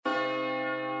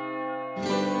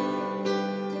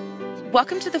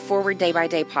Welcome to the Forward Day by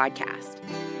Day podcast,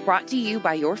 brought to you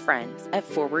by your friends at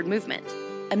Forward Movement,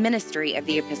 a ministry of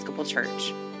the Episcopal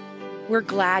Church. We're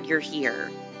glad you're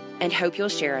here and hope you'll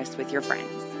share us with your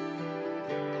friends.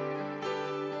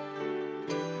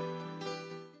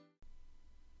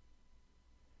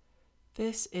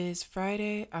 This is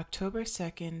Friday, October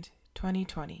 2nd,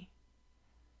 2020.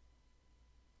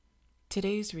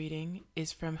 Today's reading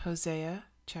is from Hosea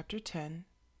chapter 10,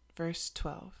 verse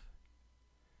 12.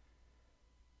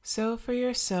 Sow for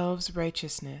yourselves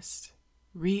righteousness,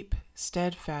 reap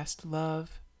steadfast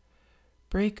love,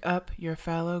 break up your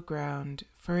fallow ground,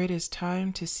 for it is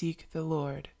time to seek the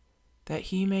Lord, that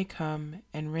he may come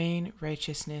and rain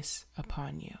righteousness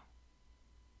upon you.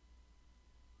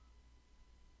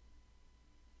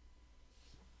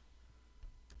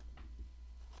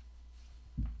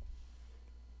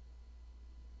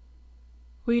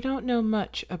 We don't know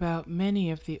much about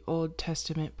many of the Old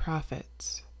Testament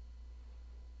prophets.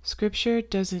 Scripture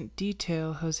doesn't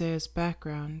detail Hosea's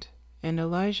background, and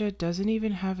Elijah doesn't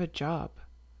even have a job,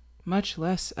 much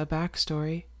less a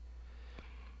backstory.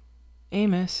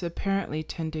 Amos apparently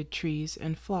tended trees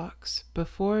and flocks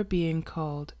before being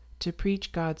called to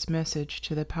preach God's message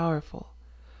to the powerful.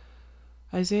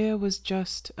 Isaiah was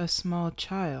just a small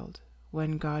child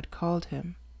when God called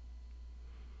him.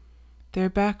 Their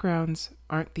backgrounds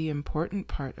aren't the important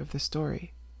part of the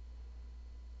story.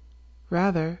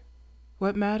 Rather,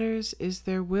 what matters is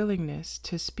their willingness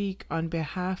to speak on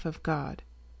behalf of God,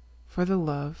 for the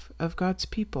love of God's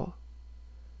people.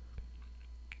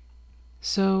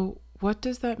 So, what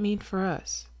does that mean for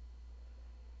us?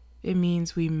 It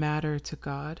means we matter to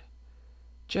God,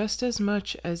 just as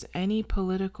much as any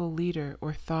political leader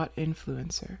or thought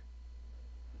influencer.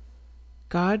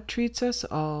 God treats us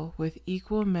all with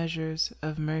equal measures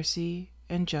of mercy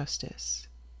and justice.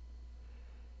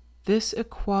 This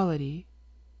equality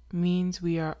means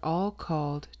we are all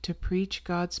called to preach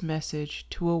God's message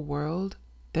to a world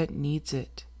that needs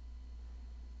it.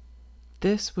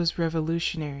 This was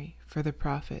revolutionary for the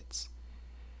prophets,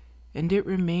 and it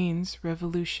remains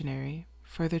revolutionary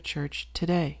for the church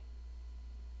today.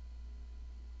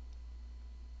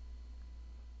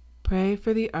 Pray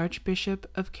for the Archbishop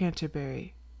of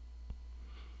Canterbury.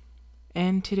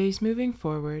 And today's moving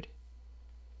forward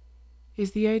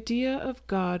is the idea of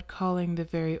God calling the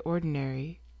very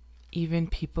ordinary, even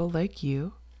people like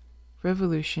you,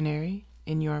 revolutionary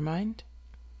in your mind?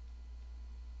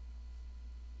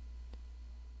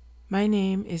 My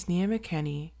name is Nia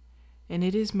McKenney, and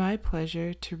it is my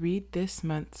pleasure to read this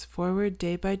month's Forward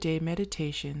Day by Day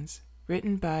Meditations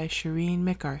written by Shireen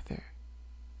MacArthur.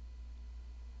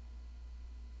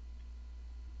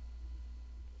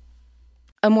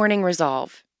 A morning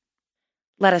resolve.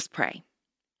 Let us pray.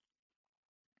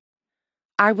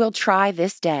 I will try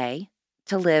this day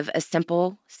to live a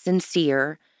simple,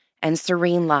 sincere, and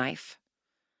serene life,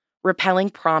 repelling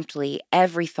promptly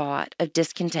every thought of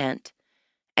discontent,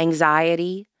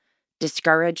 anxiety,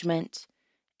 discouragement,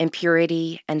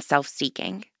 impurity, and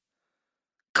self-seeking,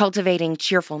 cultivating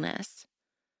cheerfulness,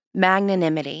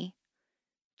 magnanimity,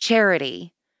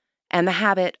 charity, and the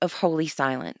habit of holy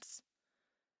silence,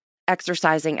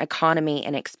 exercising economy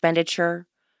in expenditure,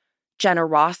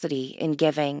 generosity in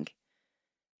giving,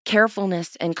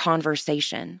 carefulness in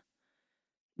conversation,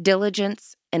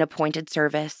 diligence in appointed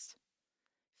service,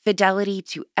 fidelity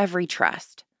to every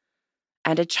trust,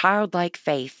 and a childlike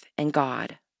faith in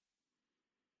God.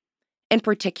 In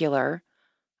particular,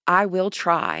 I will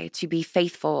try to be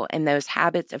faithful in those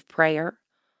habits of prayer,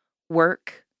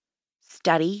 work,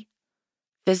 study,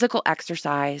 physical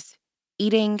exercise,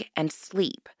 eating, and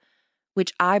sleep,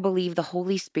 which I believe the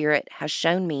Holy Spirit has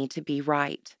shown me to be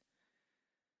right.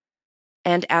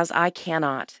 And as I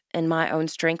cannot in my own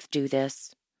strength do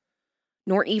this,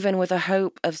 nor even with a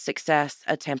hope of success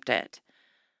attempt it,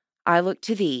 I look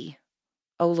to Thee,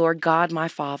 O Lord God my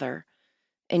Father,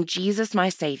 and Jesus my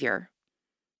Savior,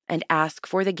 and ask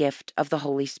for the gift of the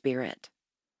Holy Spirit.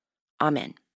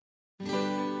 Amen.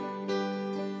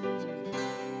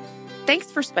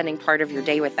 Thanks for spending part of your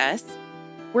day with us.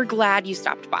 We're glad you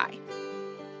stopped by.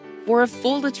 For a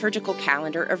full liturgical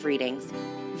calendar of readings,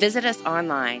 visit us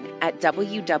online at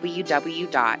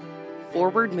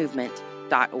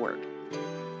www.forwardmovement.org.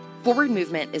 Forward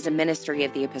Movement is a ministry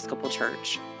of the Episcopal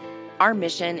Church. Our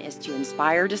mission is to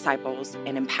inspire disciples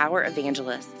and empower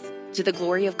evangelists to the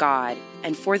glory of God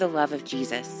and for the love of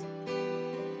Jesus.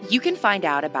 You can find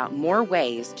out about more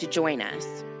ways to join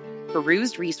us,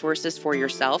 peruse resources for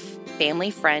yourself,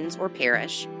 family, friends, or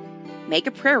parish, make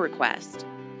a prayer request,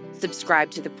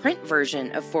 subscribe to the print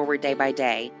version of Forward Day by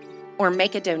Day, or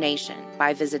make a donation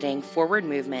by visiting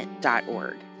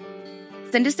forwardmovement.org.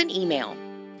 Send us an email,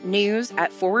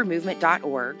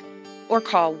 news@forwardmovement.org, or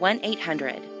call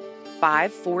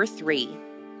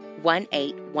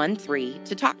 1-800-543-1813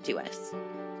 to talk to us.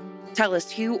 Tell us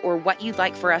who or what you'd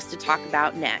like for us to talk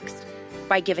about next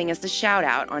by giving us a shout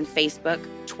out on Facebook,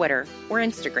 Twitter, or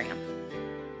Instagram.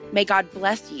 May God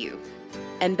bless you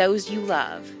and those you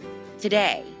love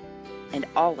today and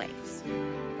always.